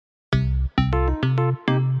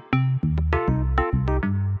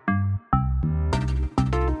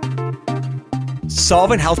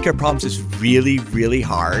Solving healthcare problems is really, really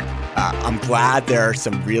hard. I'm glad there are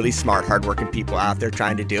some really smart, hardworking people out there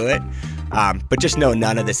trying to do it. But just know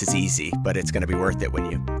none of this is easy, but it's going to be worth it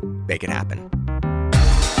when you make it happen.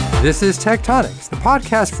 This is Tectonics, the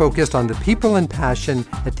podcast focused on the people and passion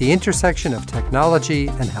at the intersection of technology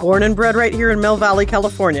and health. Born and bred right here in Mill Valley,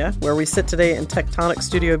 California, where we sit today in Tectonic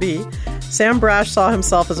Studio B, Sam Brasch saw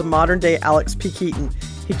himself as a modern-day Alex P. Keaton.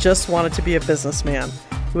 He just wanted to be a businessman.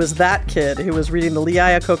 He was that kid who was reading the Lee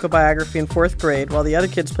Iacocca biography in 4th grade while the other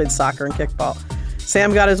kids played soccer and kickball.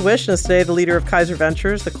 Sam got his wish and is today the leader of Kaiser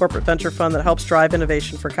Ventures, the corporate venture fund that helps drive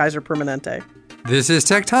innovation for Kaiser Permanente. This is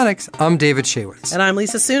Tectonics. I'm David Shaywitz. And I'm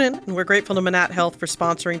Lisa Sunin, and we're grateful to Manat Health for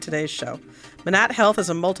sponsoring today's show. Manat Health is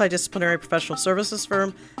a multidisciplinary professional services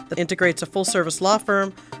firm that integrates a full-service law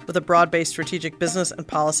firm with a broad-based strategic business and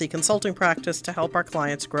policy consulting practice to help our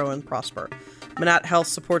clients grow and prosper. Manat Health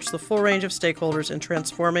supports the full range of stakeholders in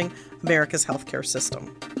transforming America's healthcare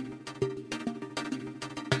system.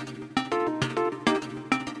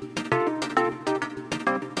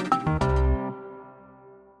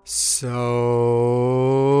 So,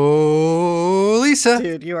 Lisa.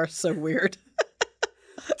 Dude, you are so weird.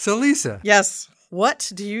 So, Lisa. Yes.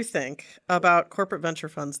 What do you think about corporate venture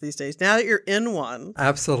funds these days? Now that you're in one.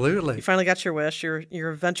 Absolutely. You finally got your wish. You're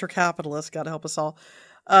a venture capitalist. Got to help us all.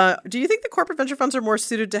 Do you think the corporate venture funds are more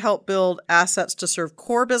suited to help build assets to serve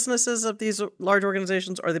core businesses of these large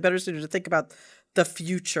organizations? Or are they better suited to think about the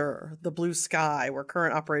future, the blue sky, where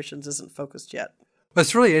current operations isn't focused yet? Well,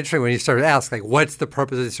 it's really interesting when you start to ask, like, what's the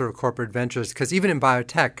purpose of these sort of corporate ventures? Because even in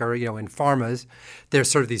biotech or, in pharmas, there's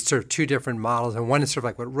sort of these sort of two different models. And one is sort of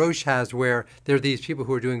like what Roche has, where there are these people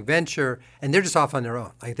who are doing venture and they're just off on their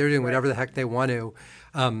own. Like, they're doing whatever the heck they want to,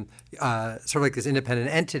 sort of like this independent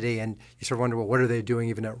entity. And you sort of wonder, well, what are they doing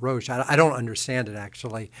even at Roche? I don't understand it,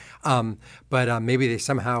 actually. But maybe they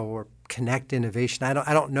somehow connect innovation.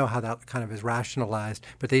 I don't know how that kind of is rationalized,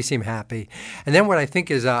 but they seem happy. And then what I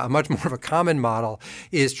think is a much more of a common model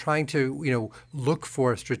is trying to, look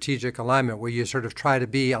for strategic alignment where you sort of try to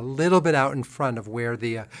be a little bit out in front of where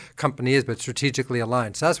the company is, but strategically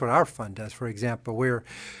aligned. So that's what our fund does, for example, where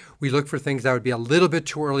we look for things that would be a little bit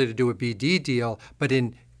too early to do a BD deal, but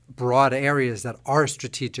in broad areas that are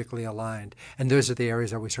strategically aligned. And those are the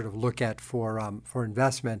areas that we sort of look at for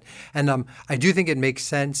investment. And I do think it makes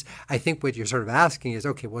sense. I think what you're sort of asking is,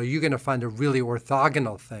 okay, well, you're going to find a really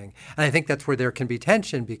orthogonal thing. And I think that's where there can be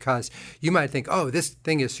tension because you might think, oh, this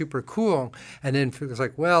thing is super cool. And then it's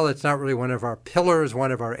like, well, it's not really one of our pillars,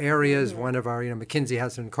 one of our areas, one of our, McKinsey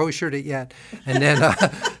hasn't koshered it yet. And then,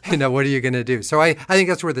 what are you going to do? So I think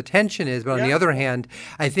that's where the tension is. But on the other hand,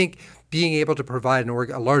 I think being able to provide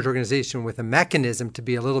a large organization with a mechanism to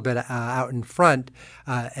be a little bit out in front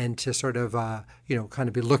and to sort of, kind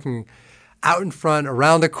of be looking out in front,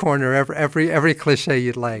 around the corner, every cliche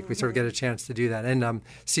you'd like. We sort of get a chance to do that and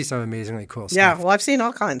see some amazingly cool stuff. Yeah, well, I've seen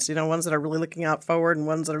all kinds, ones that are really looking out forward and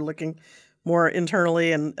ones that are looking more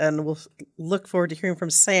internally. And we'll look forward to hearing from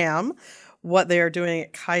Sam what they are doing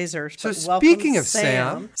at Kaiser. So speaking of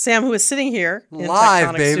Sam, who is sitting here in live,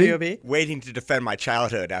 Tectonic baby, Studio B. Waiting to defend my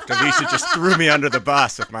childhood after Lisa just threw me under the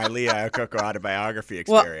bus with my Lee Iacocca autobiography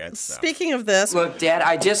experience. Well, speaking of this. Look, Dad,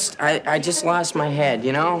 I just lost my head,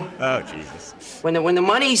 Oh, Jesus. When the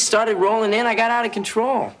money started rolling in, I got out of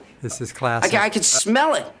control. This is classic. I could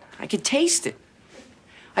smell it. I could taste it.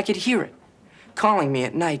 I could hear it calling me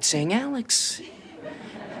at night saying, Alex,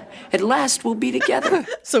 at last we'll be together.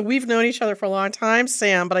 So we've known each other for a long time,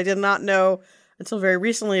 Sam, but I did not know until very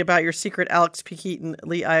recently about your secret Alex P. Keaton,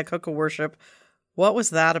 Lee Iacocca worship. What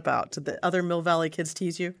was that about? Did the other Mill Valley kids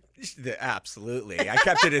tease you? Absolutely. I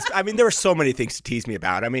kept it as, there were so many things to tease me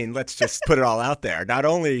about. Let's just put it all out there. Not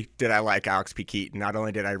only did I like Alex P. Keaton, not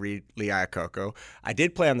only did I read Lee Iacocca, I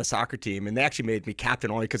did play on the soccer team, and they actually made me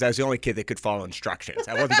captain only because I was the only kid that could follow instructions.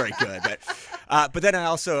 I wasn't very good. But then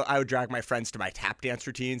I would drag my friends to my tap dance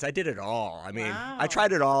routines. I did it all. Wow. I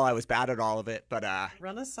tried it all. I was bad at all of it. But,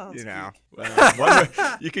 Renaissance.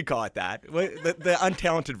 You could call it that. The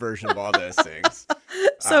untalented version of all those things.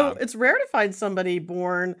 So it's rare to find somebody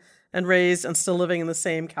born and raised and still living in the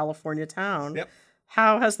same California town. Yep.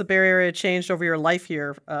 How has the Bay Area changed over your life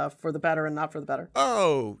here for the better and not for the better?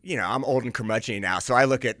 Oh, I'm old and curmudgeon now, so I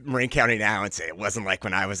look at Marin County now and say it wasn't like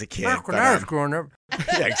when I was a kid. Back when I was growing up.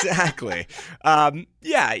 Yeah, exactly.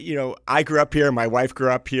 I grew up here. My wife grew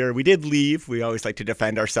up here. We did leave. We always like to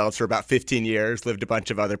defend ourselves for about 15 years, lived a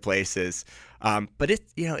bunch of other places. But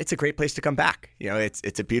it's a great place to come back.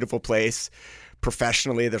 It's a beautiful place.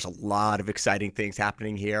 professionally, there's a lot of exciting things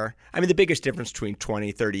happening here. I mean, the biggest difference between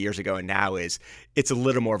 20, 30 years ago and now is it's a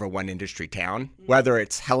little more of a one industry town. Whether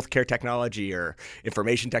it's healthcare technology or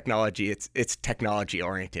information technology, it's technology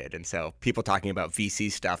oriented. And so people talking about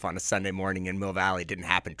VC stuff on a Sunday morning in Mill Valley didn't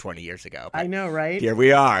happen 20 years ago. I know, right? Here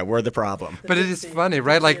we are. We're the problem. But it is funny,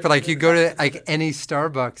 right? But you go to like any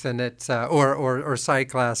Starbucks and it's or Side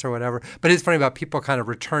Class or whatever. But it's funny about people kind of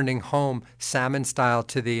returning home salmon style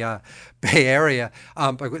to the Bay Area.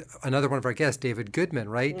 Like another one of our guests, David Goodman,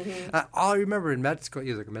 right? All I remember in med school, he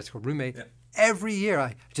was like a med school roommate. Yeah. Every year,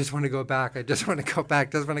 I just want to go back. I just want to go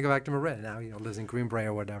back. Just want to go back to Marin. Now, lives in Greenbrae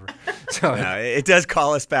or whatever. So no, it does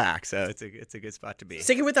call us back. So it's a good spot to be.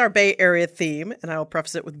 Sticking with our Bay Area theme, and I will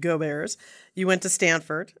preface it with Go Bears. You went to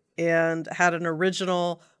Stanford and had an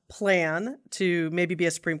original plan to maybe be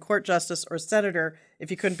a Supreme Court justice or senator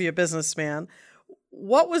if you couldn't be a businessman.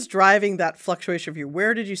 What was driving that fluctuation of you?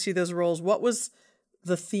 Where did you see those roles? What was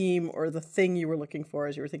the theme or the thing you were looking for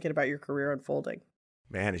as you were thinking about your career unfolding?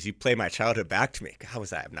 Man, as you play my childhood back to me, how was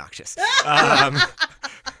that obnoxious?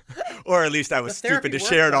 Or at least I was stupid to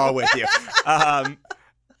share it all with you. I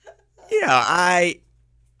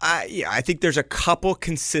think there's a couple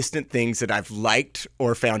consistent things that I've liked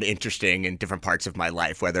or found interesting in different parts of my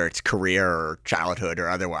life, whether it's career or childhood or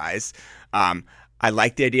otherwise. I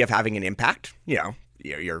like the idea of having an impact.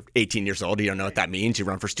 You're 18 years old. You don't know what that means. You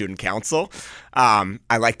run for student council.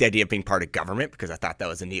 I like the idea of being part of government because I thought that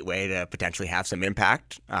was a neat way to potentially have some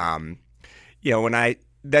impact. When I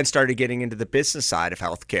then started getting into the business side of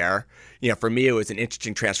healthcare, for me, it was an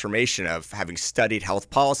interesting transformation of having studied health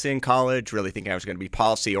policy in college, really thinking I was going to be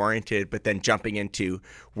policy oriented, but then jumping into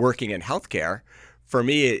working in healthcare. For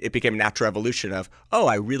me, it became a natural evolution of,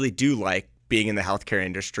 I really do like being in the healthcare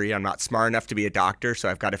industry. I'm not smart enough to be a doctor, so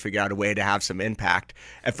I've got to figure out a way to have some impact.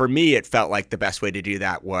 And for me, it felt like the best way to do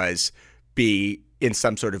that was be in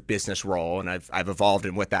some sort of business role. And I've evolved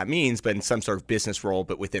in what that means, but in some sort of business role,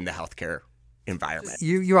 but within the healthcare environment.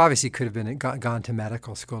 You obviously could have gone to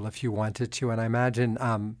medical school if you wanted to, and I imagine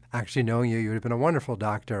actually knowing you would have been a wonderful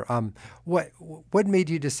doctor. What made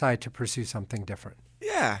you decide to pursue something different?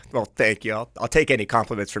 Yeah, well, thank you. I'll take any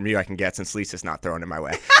compliments from you I can get since Lisa's not throwing in my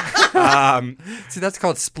way. See, that's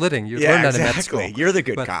called splitting. You learned that exactly. in med school. You're the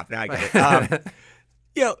good cop. Now I get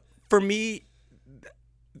it. For me,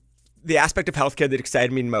 the aspect of healthcare that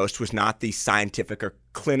excited me most was not the scientific or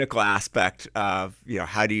clinical aspect of,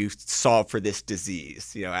 how do you solve for this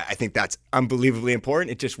disease? I think that's unbelievably important.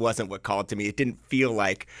 It just wasn't what called to me. It didn't feel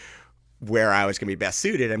like where I was going to be best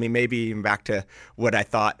suited. I mean, maybe even back to what I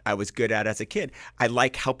thought I was good at as a kid. I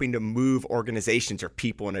like helping to move organizations or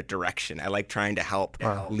people in a direction. I like trying to help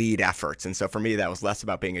lead efforts. And so for me, that was less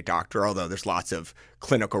about being a doctor, although there's lots of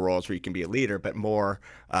clinical roles where you can be a leader, but more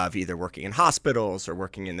of either working in hospitals or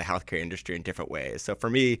working in the healthcare industry in different ways. So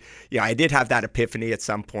for me, I did have that epiphany at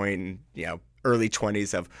some point in, early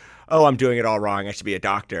 20s of, I'm doing it all wrong. I should be a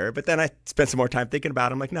doctor. But then I spent some more time thinking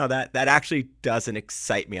about it. I'm like, no, that actually doesn't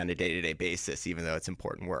excite me on a day-to-day basis, even though it's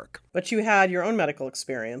important work. But you had your own medical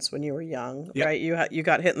experience when you were young, yep. right? You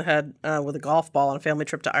got hit in the head with a golf ball on a family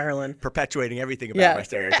trip to Ireland. Perpetuating everything about my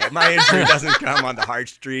stereotype. My injury doesn't come on the hard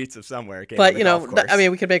streets of somewhere. It came on the golf course.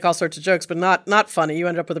 we could make all sorts of jokes, but not funny. You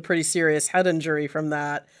ended up with a pretty serious head injury from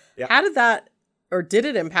that. Yep. How did that, or did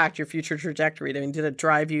it impact your future trajectory? I mean, did it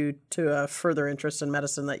drive you to a further interest in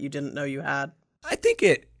medicine that you didn't know you had? I think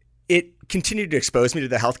it continued to expose me to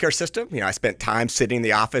the healthcare system. I spent time sitting in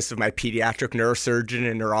the office of my pediatric neurosurgeon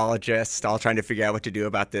and neurologist, all trying to figure out what to do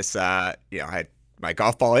about this. I had my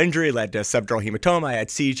golf ball injury led to subdural hematoma. I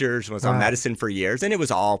had seizures, was on medicine for years, and it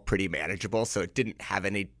was all pretty manageable. So it didn't have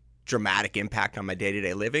any dramatic impact on my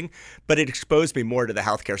day-to-day living, but it exposed me more to the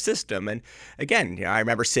healthcare system. And again, I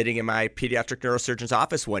remember sitting in my pediatric neurosurgeon's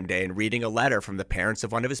office one day and reading a letter from the parents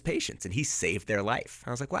of one of his patients, and he saved their life.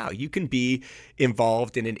 I was like, wow, you can be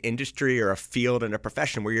involved in an industry or a field and a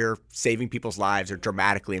profession where you're saving people's lives or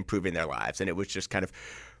dramatically improving their lives. And it was just kind of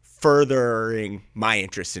furthering my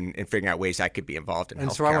interest in figuring out ways I could be involved in healthcare.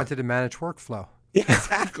 And so I wanted to manage workflow. Yeah,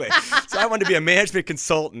 exactly. So I wanted to be a management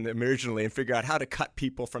consultant originally and figure out how to cut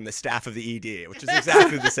people from the staff of the ED, which is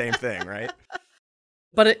exactly the same thing, right?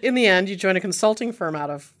 But in the end, you joined a consulting firm out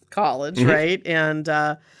of college, right? And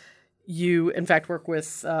you, in fact, work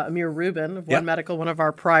with Amir Rubin of One Medical, one of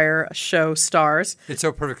our prior show stars. It's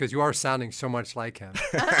so perfect because you are sounding so much like him.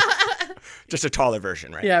 Just a taller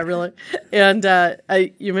version, right? Yeah, really. And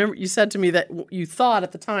you remember you said to me that you thought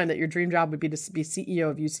at the time that your dream job would be to be CEO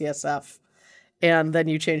of UCSF. And then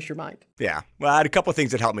you changed your mind. Yeah. Well, I had a couple of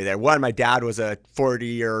things that helped me there. One, my dad was a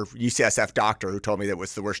 40-year UCSF doctor who told me that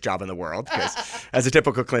was the worst job in the world because as a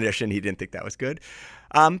typical clinician, he didn't think that was good.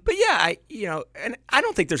 But yeah, and I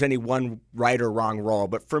don't think there's any one right or wrong role.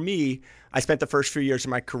 But for me, I spent the first few years of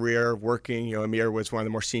my career working. Amir was one of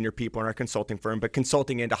the more senior people in our consulting firm, but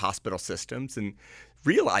consulting into hospital systems and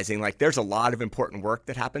realizing like there's a lot of important work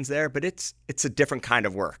that happens there, but it's a different kind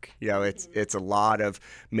of work. It's a lot of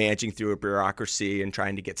managing through a bureaucracy and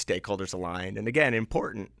trying to get stakeholders aligned. And again,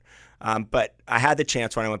 important. But I had the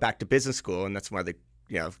chance when I went back to business school, and that's one of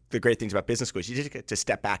the great things about business school is you just get to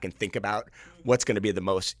step back and think about what's going to be the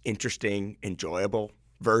most interesting, enjoyable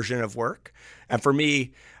version of work. And for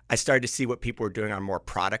me, I started to see what people were doing on more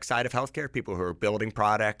product side of healthcare, people who are building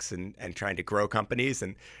products and trying to grow companies.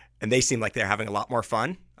 And they seem like they're having a lot more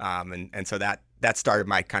fun. And so that started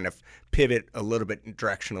my kind of pivot a little bit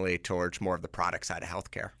directionally towards more of the product side of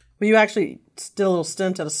healthcare. Well, you actually did a little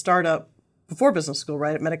stint at a startup before business school,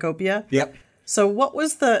 right, at Medicopia? Yep. So what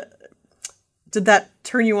was did that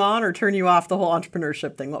turn you on or turn you off, the whole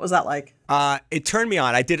entrepreneurship thing? What was that like? It turned me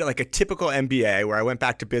on. I did it like a typical MBA where I went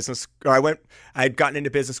back to business, or I had gotten into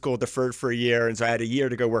business school, deferred for a year, and so I had a year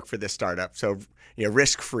to go work for this startup. So,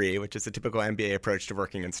 risk-free, which is the typical MBA approach to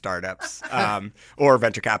working in startups, or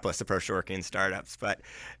venture capitalist approach to working in startups. But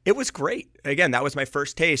it was great. Again, that was my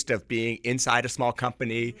first taste of being inside a small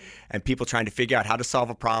company and people trying to figure out how to solve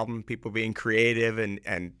a problem, people being creative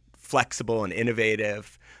and flexible and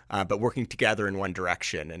innovative, but working together in one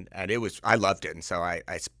direction. And I loved it. And so I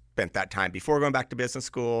spent that time before going back to business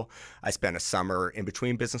school. I spent a summer in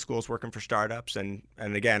between business schools working for startups. And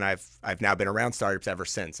again, I've now been around startups ever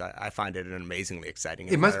since. I find it an amazingly exciting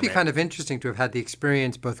environment. It must be kind of interesting to have had the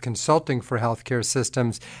experience both consulting for healthcare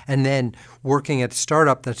systems and then working at a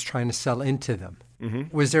startup that's trying to sell into them.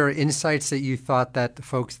 Mm-hmm. Was there insights that you thought that the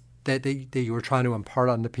folks that you were trying to impart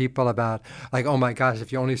on the people about, like, oh my gosh,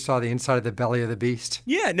 if you only saw the inside of the belly of the beast?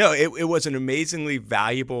 Yeah, no, it was an amazingly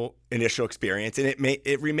valuable initial experience, and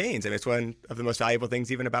it remains. I mean, it's one of the most valuable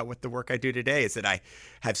things even about what the work I do today is that I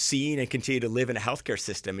have seen and continue to live in a healthcare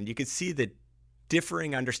system, and you can see the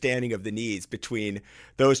differing understanding of the needs between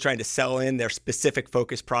those trying to sell in their specific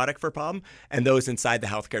focused product for a problem and those inside the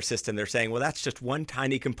healthcare system. They're saying, well, that's just one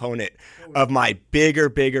tiny component of my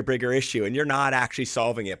bigger issue, and you're not actually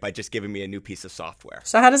solving it by just giving me a new piece of software.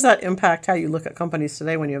 So how does that impact how you look at companies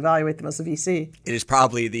today when you evaluate them as a VC? It is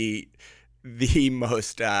probably the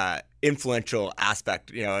most influential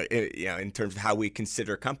aspect, in terms of how we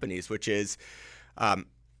consider companies, which is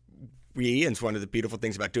and it's one of the beautiful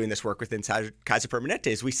things about doing this work within Kaiser Permanente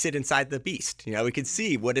is we sit inside the beast. We can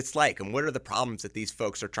see what it's like and what are the problems that these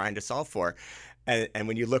folks are trying to solve for. And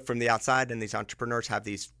when you look from the outside and these entrepreneurs have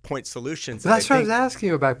these point solutions. Well, that's what I was asking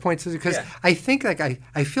you about point solutions, because I think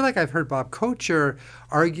I feel like I've heard Bob Kocher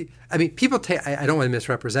argue. I mean, people I don't want to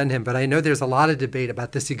misrepresent him, but I know there's a lot of debate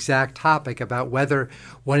about this exact topic about whether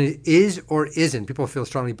one is or isn't. People feel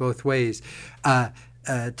strongly both ways.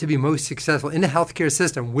 To be most successful in the healthcare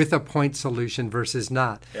system with a point solution versus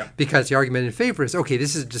not. Yeah. Because the argument in favor is, okay,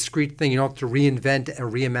 this is a discrete thing. You don't have to reinvent or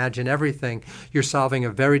reimagine everything. You're solving a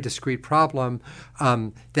very discrete problem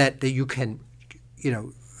that you can,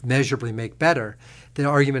 measurably make better. The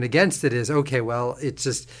argument against it is, okay, well, it's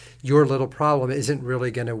just your little problem isn't really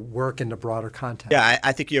going to work in the broader context. Yeah,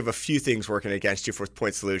 I think you have a few things working against you for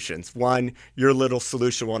point solutions. One, your little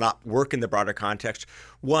solution will not work in the broader context.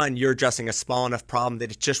 One, you're addressing a small enough problem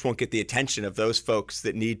that it just won't get the attention of those folks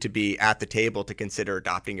that need to be at the table to consider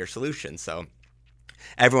adopting your solution. So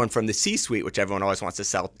everyone from the C-suite, which everyone always wants to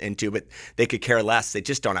sell into, but they could care less. They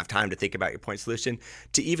just don't have time to think about your point solution,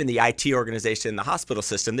 to even the IT organization in the hospital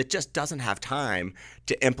system that just doesn't have time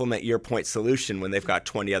to implement your point solution when they've got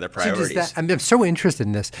 20 other priorities. I'm so interested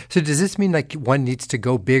in this. So does this mean like one needs to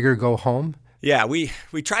go big or go home? Yeah, we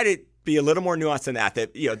try to be a little more nuanced than that.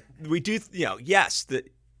 That we do. Yes,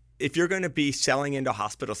 that if you're going to be selling into a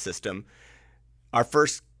hospital system, our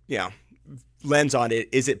first lens on it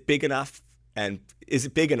is it big enough. And is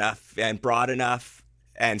it big enough and broad enough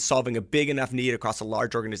and solving a big enough need across a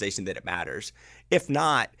large organization that it matters? If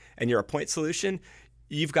not, and you're a point solution,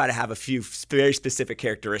 you've got to have a few very specific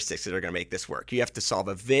characteristics that are going to make this work. You have to solve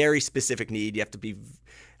a very specific need. You have to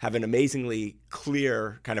have an amazingly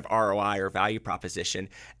clear kind of ROI or value proposition.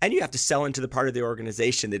 And you have to sell into the part of the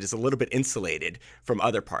organization that is a little bit insulated from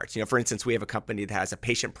other parts. For instance, we have a company that has a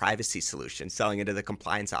patient privacy solution selling into the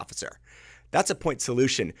compliance officer. That's a point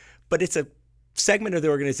solution, but it's a segment of the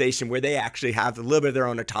organization where they actually have a little bit of their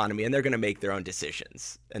own autonomy and they're going to make their own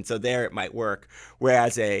decisions. And so there it might work.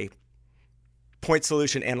 Whereas a point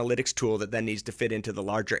solution analytics tool that then needs to fit into the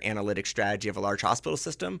larger analytics strategy of a large hospital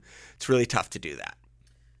system, it's really tough to do that.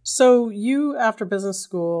 So you, after business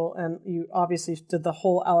school, and you obviously did the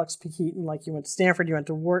whole Alex P. Keaton, like you went to Stanford, you went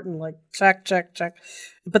to Wharton, like check.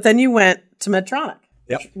 But then you went to Medtronic.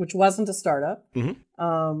 which wasn't a startup, Mhm.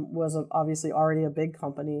 was obviously already a big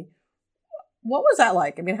company. What was that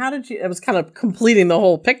like? I mean, how did you? It was kind of completing the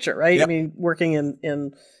whole picture, right? Yep. I mean, working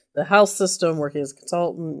in the health system, working as a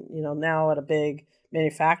consultant, now at a big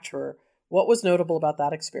manufacturer. What was notable about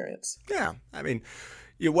that experience? Yeah. I mean,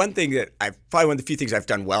 one thing that probably one of the few things I've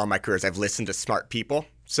done well in my career is I've listened to smart people.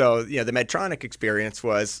 So, the Medtronic experience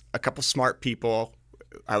was a couple smart people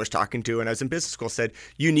I was talking to when I was in business school said,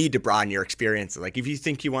 you need to broaden your experience. Like if you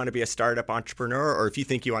think you want to be a startup entrepreneur or if you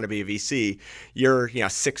think you want to be a VC, you're,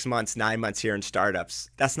 6 months, 9 months here in startups.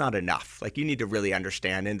 That's not enough. Like you need to really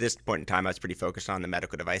understand. And at this point in time, I was pretty focused on the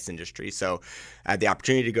medical device industry. So I had the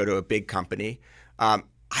opportunity to go to a big company.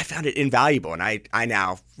 I found it invaluable. And I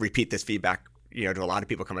now repeat this feedback, to a lot of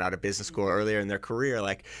people coming out of business school earlier in their career.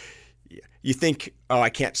 Like you think, I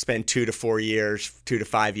can't spend 2 to 4 years, 2 to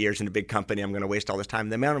 5 years in a big company. I'm going to waste all this time.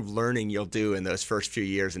 The amount of learning you'll do in those first few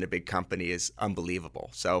years in a big company is unbelievable.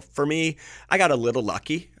 So for me, I got a little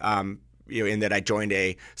lucky, in that I joined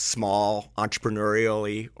a small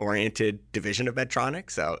entrepreneurially oriented division of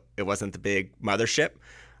Medtronic. So it wasn't the big mothership.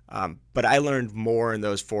 But I learned more in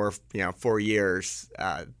those 4 years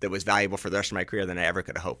that was valuable for the rest of my career than I ever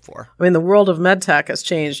could have hoped for. I mean, the world of medtech has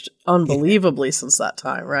changed unbelievably since that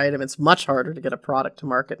time, right? I mean, it's much harder to get a product to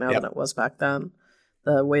market now than it was back then.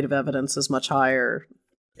 The weight of evidence is much higher.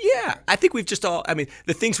 Yeah, I think we've just the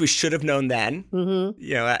things we should have known then,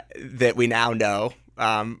 that we now know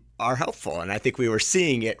are helpful. And I think we were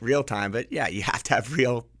seeing it real time. But yeah, you have to have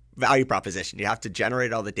real value proposition. You have to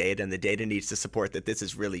generate all the data, and the data needs to support that this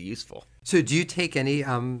is really useful. So do you take any,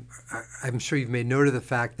 I'm sure you've made note of the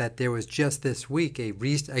fact that there was just this week I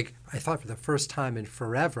thought for the first time in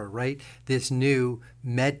forever, right, this new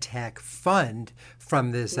MedTech fund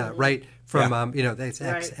from this, that's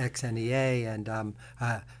XNEA and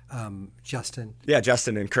Justin. Yeah,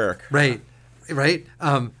 Justin and Kirk. Right.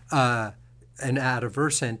 And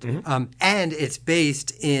Adversant, and it's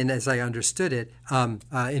based in, as I understood it,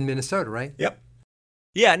 in Minnesota, right? Yep.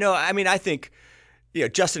 Yeah, no, I mean, I think,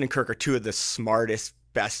 Justin and Kirk are two of the smartest,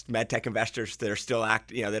 best medtech investors that are still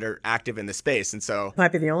that are active in the space, and so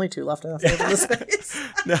might be the only two left in the space.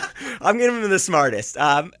 No, I'm giving them the smartest.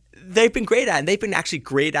 They've been great at it, and they've been actually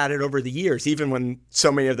great at it over the years, even when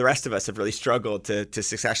so many of the rest of us have really struggled to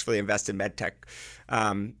successfully invest in medtech.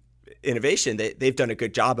 Innovation, they've done a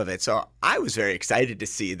good job of it. So I was very excited to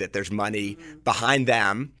see that there's money behind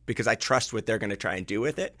them because I trust what they're going to try and do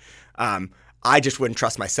with it. I just wouldn't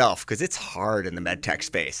trust myself because it's hard in the med tech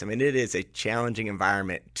space. I mean, it is a challenging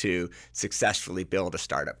environment to successfully build a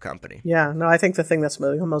startup company. Yeah, no, I think the thing that's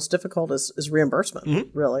most difficult is reimbursement,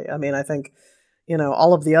 really. I mean, I think,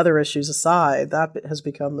 all of the other issues aside, that has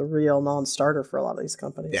become the real non-starter for a lot of these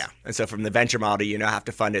companies. Yeah. And so from the venture model, you now have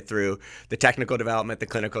to fund it through the technical development, the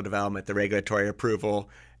clinical development, the regulatory approval,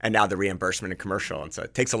 and now the reimbursement and commercial. And so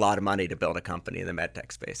it takes a lot of money to build a company in the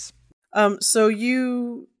medtech space. So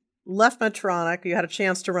you left Medtronic. You had a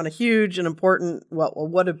chance to run a huge and important,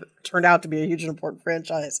 what have turned out to be a huge and important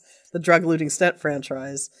franchise, the drug-eluting stent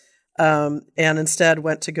franchise. And instead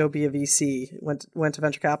went to go be a VC, went to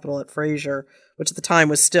venture capital at Frazier, which at the time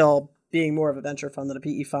was still being more of a venture fund than a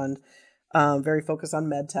PE fund, very focused on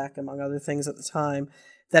med tech, among other things at the time,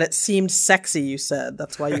 that it seemed sexy, you said.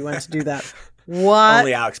 That's why you went to do that. What?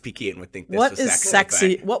 Only Alex P. Keaton would think this what was is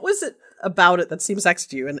sexy. What was it about it that seemed sexy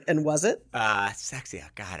to you, and was it? Sexy. Oh,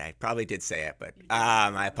 God, I probably did say it, but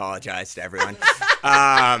I apologize to everyone.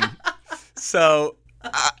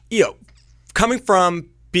 Coming from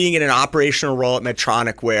being in an operational role at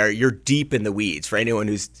Medtronic where you're deep in the weeds for anyone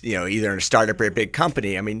who's, either in a startup or a big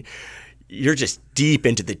company. I mean, you're just deep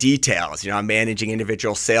into the details. I'm managing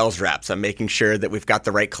individual sales reps. I'm making sure that we've got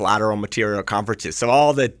the right collateral material at conferences. So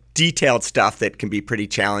all the detailed stuff that can be pretty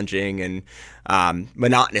challenging and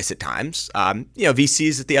monotonous at times.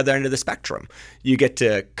 VCs at the other end of the spectrum. You get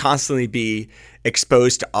to constantly be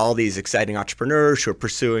exposed to all these exciting entrepreneurs who are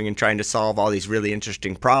pursuing and trying to solve all these really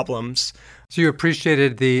interesting problems. So you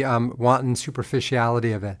appreciated the wanton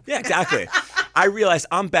superficiality of it. Yeah, exactly. I realized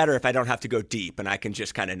I'm better if I don't have to go deep and I can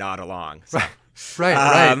just kind of nod along. So,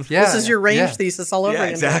 right. Yeah. This is your range thesis all over again.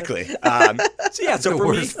 Exactly. So the for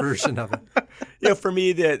worst version of it. For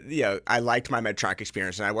me, I liked my Medtronic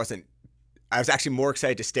experience, and I was actually more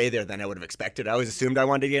excited to stay there than I would have expected. I always assumed I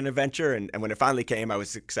wanted to get in a venture, and when it finally came, I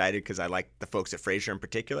was excited because I liked the folks at Frazier in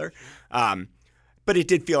particular. But it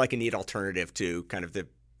did feel like a neat alternative to kind of the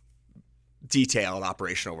detailed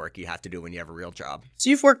operational work you have to do when you have a real job. So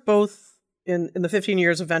you've worked both in the 15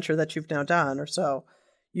 years of venture that you've now done or so.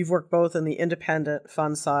 You've worked both in the independent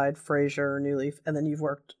fund side, Frazier, New Leaf, and then you've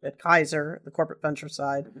worked at Kaiser, the corporate venture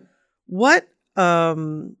side. What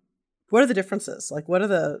What are the differences? Like, what are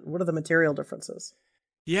the material differences?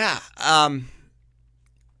 Yeah.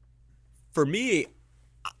 For me,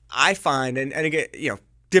 I find, and again,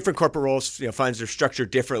 different corporate roles, funds are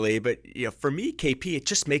structured differently, but for me, KP, it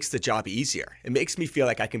just makes the job easier. It makes me feel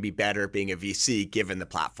like I can be better being a VC given the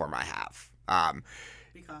platform I have.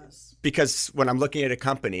 Because when I'm looking at a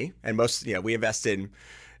company, and we invest in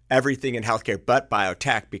everything in healthcare but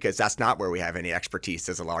biotech, because that's not where we have any expertise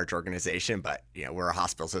as a large organization. But we're a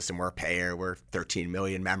hospital system, we're a payer, we're 13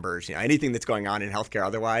 million members. Anything that's going on in healthcare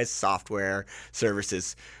otherwise, software,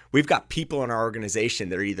 services, we've got people in our organization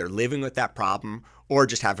that are either living with that problem or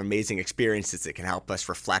just have amazing experiences that can help us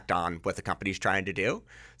reflect on what the company's trying to do.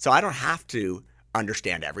 So I don't have to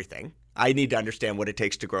understand everything. I need to understand what it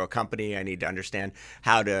takes to grow a company. I need to understand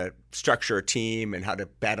how to structure a team and how to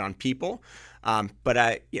bet on people. But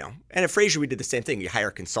and at Fraser, we did the same thing. You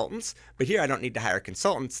hire consultants, but here I don't need to hire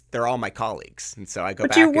consultants. They're all my colleagues. And so I go back.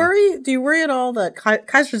 But do you worry at all that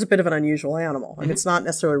Kaiser's a bit of an unusual animal? And it's not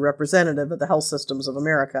necessarily representative of the health systems of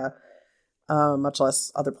America, much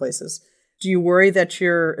less other places. Do you worry that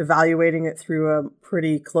you're evaluating it through a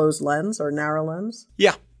pretty closed lens or narrow lens?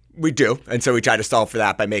 Yeah. We do. And so we try to solve for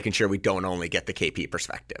that by making sure we don't only get the KP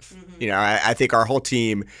perspective. Mm-hmm. I think our whole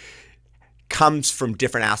team comes from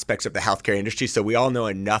different aspects of the healthcare industry. So we all know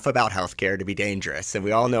enough about healthcare to be dangerous. And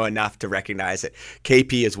we all know enough to recognize that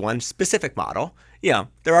KP is one specific model.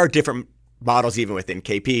 There are different models even within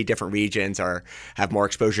KP. Different regions have more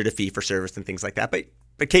exposure to fee for service and things like that. But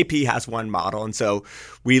KP has one model. And so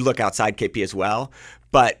we look outside KP as well.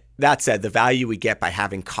 But that said, the value we get by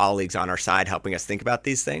having colleagues on our side helping us think about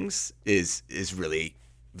these things is really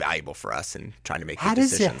valuable for us in trying to make good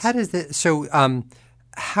decisions.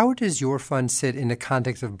 How does your fund sit in the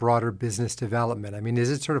context of broader business development? I mean,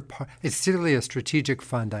 is it it's still a strategic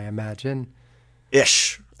fund, I imagine?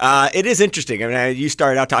 Ish. It is interesting. I mean, you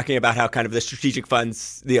started out talking about how kind of the strategic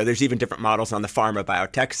funds, there's even different models on the pharma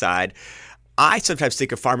biotech side. I sometimes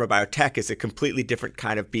think of pharma biotech as a completely different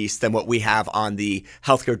kind of beast than what we have on the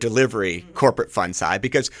healthcare delivery corporate fund side,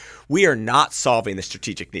 because we are not solving the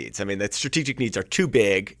strategic needs. I mean, the strategic needs are too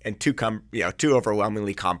big and too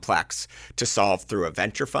overwhelmingly complex to solve through a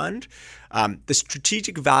venture fund. The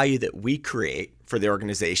strategic value that we create for the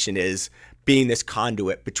organization is being this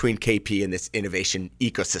conduit between KP and this innovation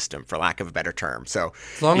ecosystem, for lack of a better term. So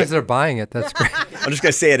as long as they're buying it, that's great. I'm just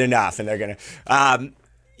going to say it enough, and they're going to.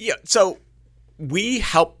 So we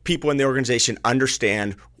help people in the organization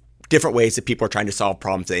understand different ways that people are trying to solve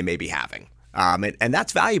problems they may be having. And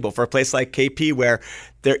that's valuable for a place like KP, where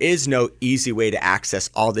there is no easy way to access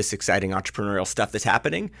all this exciting entrepreneurial stuff that's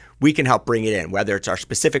happening. We can help bring it in, whether it's our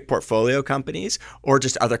specific portfolio companies or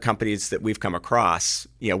just other companies that we've come across.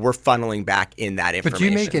 We're funneling back in that information. But do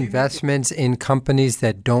you make investments in companies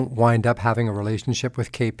that don't wind up having a relationship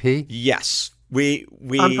with KP? Yes. We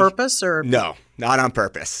on purpose or no, not on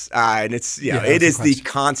purpose. And it's it is the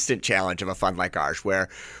constant challenge of a fund like ours, where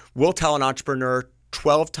we'll tell an entrepreneur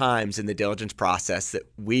 12 times in the diligence process that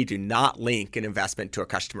we do not link an investment to a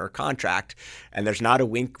customer contract, and there's not a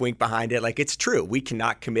wink behind it. Like, it's true. We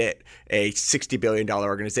cannot commit a $60 billion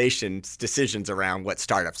organization's decisions around what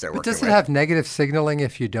startups they're working with. Does it have negative signaling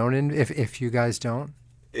if you don't? If you guys don't?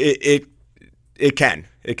 It can.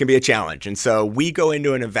 It can be a challenge. And so we go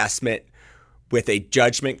into an investment with a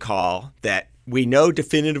judgment call that we know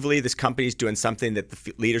definitively this company is doing something that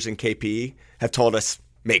the leaders in KP have told us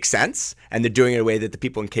makes sense, and they're doing it in a way that the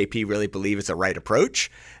people in KP really believe is the right approach.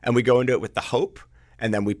 And we go into it with the hope,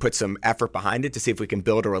 and then we put some effort behind it to see if we can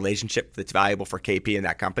build a relationship that's valuable for KP and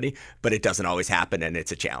that company. But it doesn't always happen, and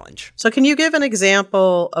it's a challenge. So can you give an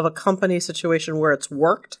example of a company situation where it's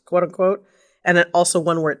worked, quote unquote, and then also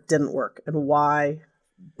one where it didn't work, and why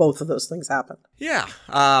both of those things happened? Yeah.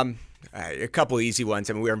 A couple of easy ones.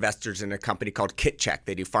 I mean, we're investors in a company called KitCheck.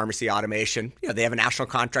 They do pharmacy automation. They have a national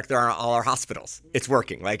contract. They're on all our hospitals. It's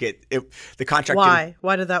working. Like the contract. Why?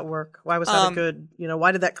 Why did that work? Why was that a good?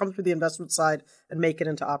 Why did that come through the investment side and make it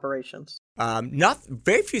into operations?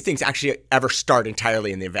 Very few things actually ever start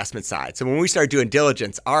entirely in the investment side. So when we started doing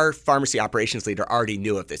diligence, our pharmacy operations leader already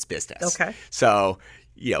knew of this business. Okay. So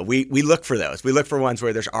we look for those. We look for ones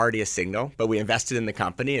where there's already a signal, but we invested in the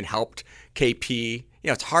company and helped KP.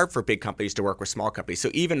 It's hard for big companies to work with small companies. So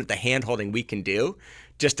even the hand-holding we can do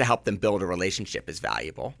just to help them build a relationship is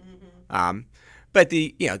valuable. Mm-hmm. But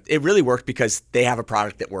it really worked because they have a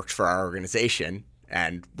product that works for our organization,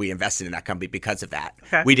 and we invested in that company because of that.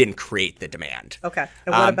 Okay. We didn't create the demand. Okay.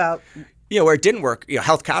 And what about? Where it didn't work,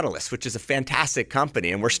 Health Catalyst, which is a fantastic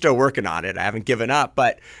company, and we're still working on it. I haven't given up.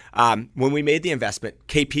 But when we made the investment,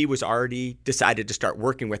 KP was already decided to start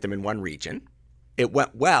working with them in one region. It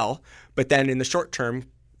went well, but then in the short term,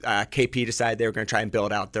 KP decided they were going to try and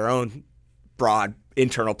build out their own broad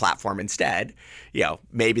internal platform instead.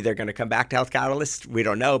 Maybe they're going to come back to Health Catalyst. We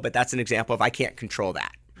don't know, but that's an example of I can't control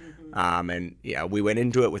that. And we went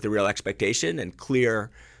into it with a real expectation and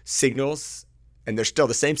clear signals, and there's still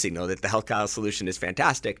the same signal that the Health Catalyst solution is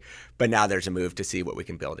fantastic, but now there's a move to see what we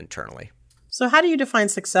can build internally. So how do you define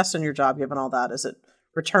success in your job given all that? Is it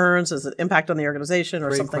returns? Is it impact on the organization, or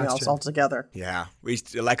Great something else question. altogether? Yeah,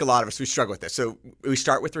 like a lot of us, we struggle with this. So we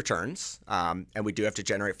start with returns, and we do have to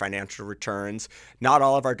generate financial returns. Not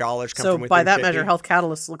all of our dollars come So from within by that 50. measure, Health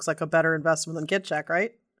Catalyst looks like a better investment than KitCheck,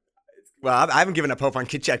 right? Well, I haven't given up hope on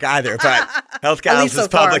KitCheck either, but Health Catalyst so is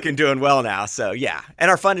public far. and doing well now. So yeah,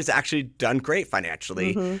 and our fund has actually done great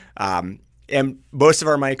financially. And most of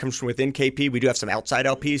our money comes from within KP. We do have some outside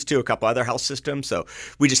LPs too, a couple other health systems. So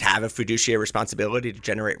we just have a fiduciary responsibility to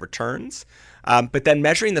generate returns. But then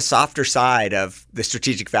measuring the softer side of the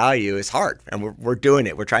strategic value is hard, and we're doing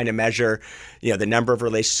it. We're trying to measure, the number of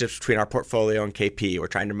relationships between our portfolio and KP. We're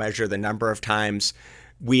trying to measure the number of times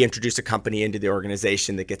we introduce a company into the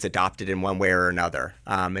organization that gets adopted in one way or another.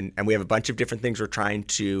 And we have a bunch of different things we're trying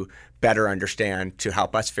to better understand to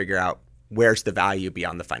help us figure out where's the value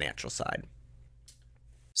beyond the financial side.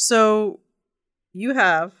 So you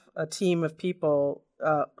have a team of people,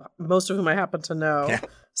 most of whom I happen to know. Yeah.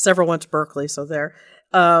 Several went to Berkeley, so there.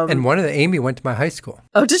 And one of Amy went to my high school.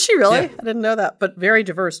 Oh, did she really? Yeah. I didn't know that. But very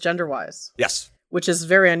diverse gender-wise, Yes. which is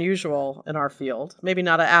very unusual in our field. Maybe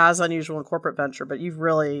not as unusual in corporate venture, but you've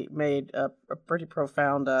really made a pretty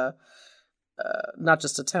profound, not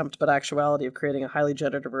just attempt, but actuality of creating a highly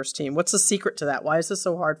gender diverse team. What's the secret to that? Why is this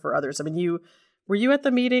so hard for others? I mean, were you at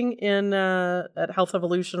the meeting at Health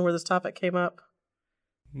Evolution where this topic came up?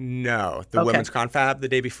 No. The Okay. Women's Confab the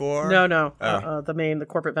day before? No. Oh. The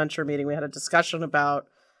corporate venture meeting. We had a discussion about,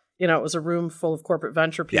 it was a room full of corporate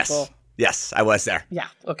venture people. Yes, I was there. Yeah.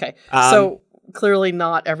 Okay. So clearly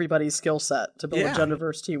not everybody's skill set to build a gender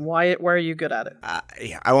diverse team. Why are you good at it?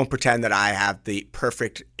 I won't pretend that I have the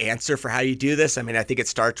perfect answer for how you do this. I mean, I think it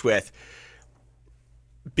starts with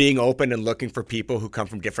being open and looking for people who come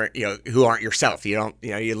from different, who aren't yourself. You don't,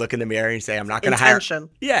 you look in the mirror and you say, I'm not going to hire.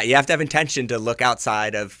 Intention. Yeah, you have to have intention to look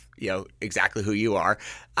outside of, exactly who you are.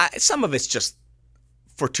 Some of it's just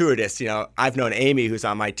fortuitous. I've known Amy, who's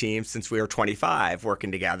on my team, since we were 25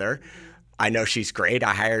 working together. I know she's great.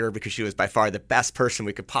 I hired her because she was by far the best person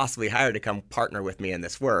we could possibly hire to come partner with me in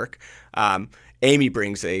this work. Amy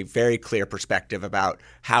brings a very clear perspective about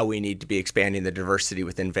how we need to be expanding the diversity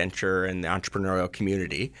within venture and the entrepreneurial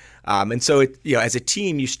community. And so, as a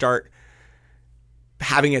team, you start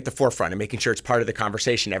having it at the forefront and making sure it's part of the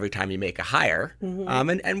conversation every time you make a hire.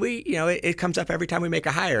 And we, it comes up every time we make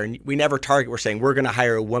a hire. And we never target, we're saying we're going to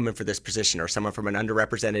hire a woman for this position or someone from an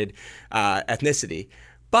underrepresented ethnicity.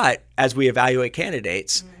 But as we evaluate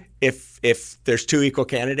candidates, if there's two equal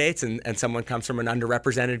candidates and someone comes from an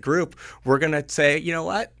underrepresented group, we're going to say, you know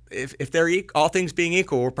what? If they're all things being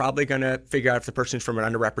equal, we're probably going to figure out if the person's from an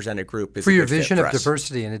underrepresented group is For a your good fit vision for of us.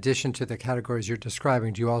 diversity, in addition to the categories you're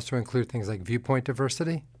describing, do you also include things like viewpoint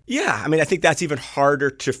diversity? Yeah, I mean, I think that's even harder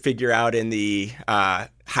to figure out in the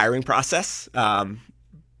hiring process.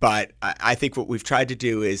 But I think what we've tried to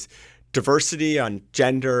do is diversity on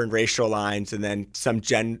gender and racial lines, and then some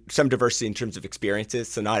diversity in terms of experiences.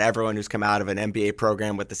 So not everyone who's come out of an MBA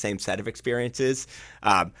program with the same set of experiences.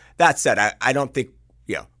 That said, I don't think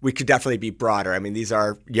we could definitely be broader. I mean, these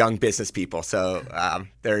are young business people, so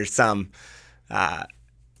there's some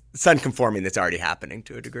conforming that's already happening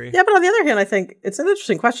to a degree. Yeah, but on the other hand, I think it's an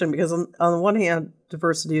interesting question because on the one hand,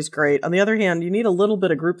 diversity is great. On the other hand, you need a little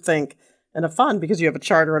bit of groupthink and a fun because you have a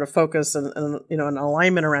charter and a focus and an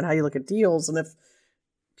alignment around how you look at deals. And if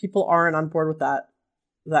people aren't on board with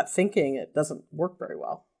that thinking, it doesn't work very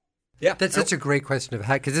well. Yeah, That's such a great question of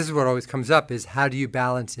how, because this is what always comes up is how do you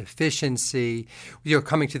balance efficiency,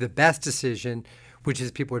 coming to the best decision, which is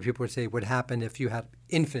what people would say would happen if you had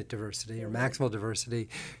infinite diversity or maximal diversity,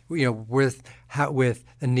 with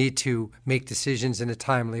a need to make decisions in a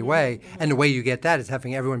timely way. And the way you get that is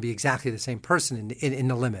having everyone be exactly the same person in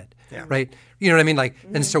the limit, right? You know what I mean?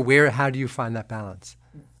 And so how do you find that balance?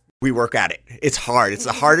 We work at it. It's hard. It's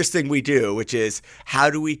the hardest thing we do, which is how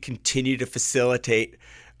do we continue to facilitate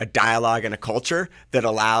a dialogue and a culture that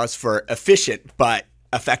allows for efficient but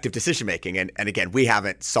effective decision making. And again, we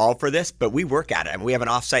haven't solved for this, but we work at it. I mean, we have an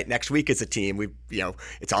offsite next week as a team.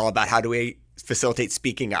 It's all about how do we facilitate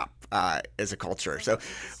speaking up as a culture. So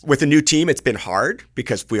with a new team, it's been hard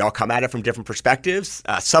because we all come at it from different perspectives.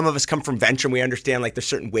 Some of us come from venture and we understand there's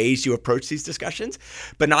certain ways you approach these discussions,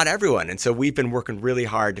 but not everyone. And so we've been working really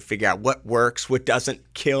hard to figure out what works, what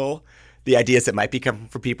doesn't kill the ideas that might be coming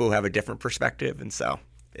from people who have a different perspective. And so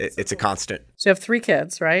it's a constant. So you have 3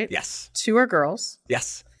 kids, right? Yes. 2 are girls.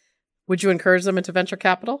 Yes. Would you encourage them into venture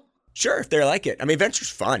capital? Sure, if they like it. I mean, venture's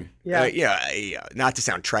fun. Yeah. Not to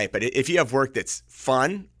sound trite, but if you have work that's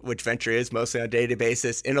fun, which venture is mostly on a day-to-day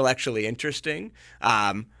basis, intellectually interesting,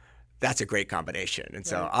 that's a great combination. And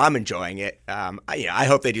so I'm enjoying it. I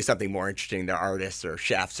hope they do something more interesting. They're artists or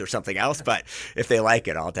chefs or something else. But if they like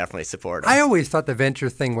it, I'll definitely support them. I always thought the venture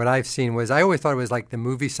thing, what I've seen was, I always thought it was like the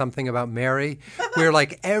movie Something About Mary, where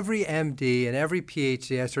like every MD and every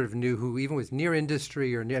PhD I sort of knew who even was near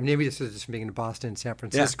industry or near, maybe this was just being in the Boston, San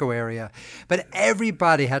Francisco area, but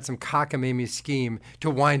everybody had some cockamamie scheme to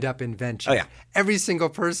wind up in venture. Oh, yeah. Every single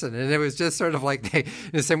person. And it was just sort of like,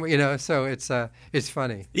 the same, so it's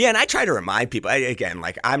funny. Yeah, and I try to remind people,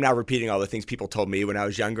 I'm not repeating all the things people told me when I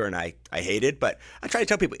was younger and I hated, but I try to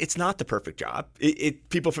tell people it's not the perfect job.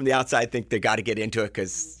 People from the outside think they got to get into it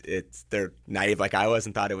because they're naive like I was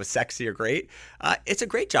and thought it was sexy or great. It's a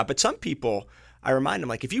great job, but some people, I remind them,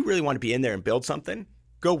 like, if you really want to be in there and build something,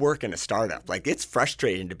 go work in a startup. Like, it's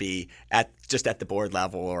frustrating to be just at the board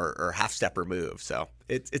level or half step removed. So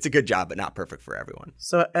it's a good job, but not perfect for everyone.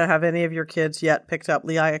 So have any of your kids yet picked up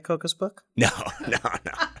Lee Iacocca's book? No.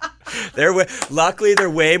 Luckily, they're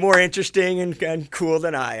way more interesting and cool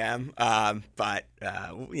than I am. But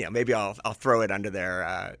maybe I'll throw it under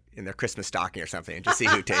in their Christmas stocking or something and just see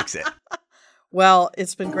who takes it. Well,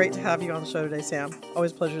 it's been great to have you on the show today, Sam.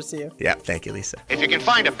 Always a pleasure to see you. Yeah, thank you, Lisa. If you can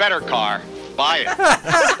find a better car, buy it.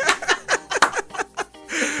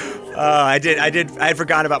 I had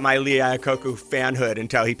forgotten about my Lee Iacocca fanhood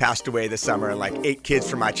until he passed away this summer, and like 8 kids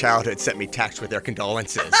from my childhood sent me texts with their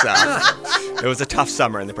condolences. So it was a tough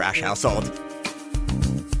summer in the Brasch household.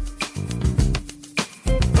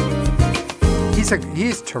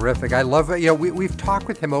 He's terrific. I love it. We've talked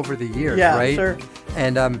with him over the years, right? Sure.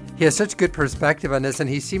 And he has such good perspective on this, and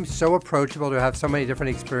he seems so approachable to have so many different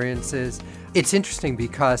experiences. It's interesting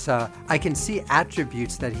because I can see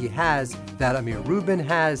attributes that he has that Amir Rubin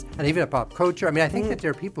has, and even a Bob Kocher. I mean, I think that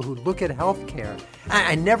there are people who look at healthcare.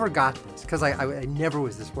 I never got this because I never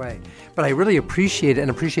was this way. But I really appreciate it and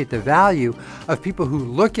appreciate the value of people who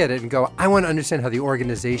look at it and go, I want to understand how the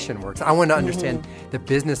organization works. I want to understand the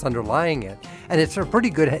business underlying it. And it's a pretty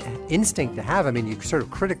good instinct to have. I mean, you sort of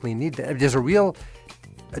critically need that. There's a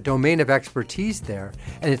domain of expertise there.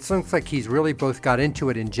 And it looks like he's really both got into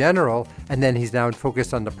it in general, and then he's now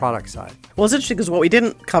focused on the product side. Well, it's interesting because what we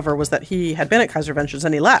didn't cover was that he had been at Kaiser Ventures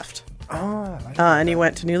and he left. And he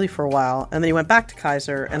went to Newly for a while, and then he went back to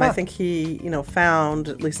Kaiser. And I think he, found,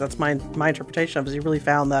 at least that's my interpretation of it, is he really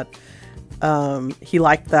found that he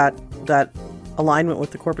liked that alignment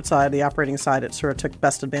with the corporate side, the operating side. It sort of took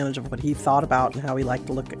best advantage of what he thought about and how he liked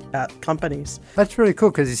to look at companies. That's really cool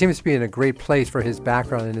because he seems to be in a great place for his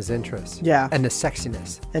background and his interests. Yeah. And the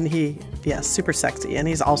sexiness. And super sexy. And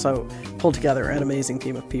he's also pulled together an amazing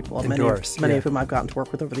team of people. Many of whom I've gotten to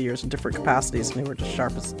work with over the years in different capacities and who are just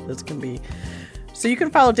sharp as can be. So you can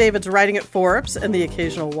follow David's writing at Forbes and the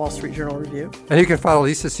occasional Wall Street Journal review. And you can follow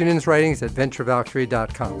Lisa Sunen's writings at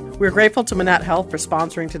venturevalkyrie.com. We're grateful to Manat Health for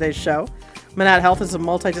sponsoring today's show. Manat Health is a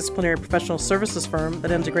multidisciplinary professional services firm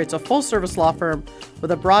that integrates a full-service law firm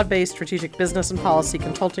with a broad-based strategic business and policy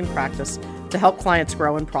consulting practice to help clients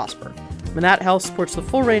grow and prosper. Manat Health supports the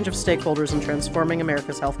full range of stakeholders in transforming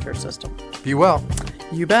America's healthcare system. Be well.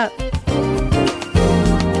 You bet.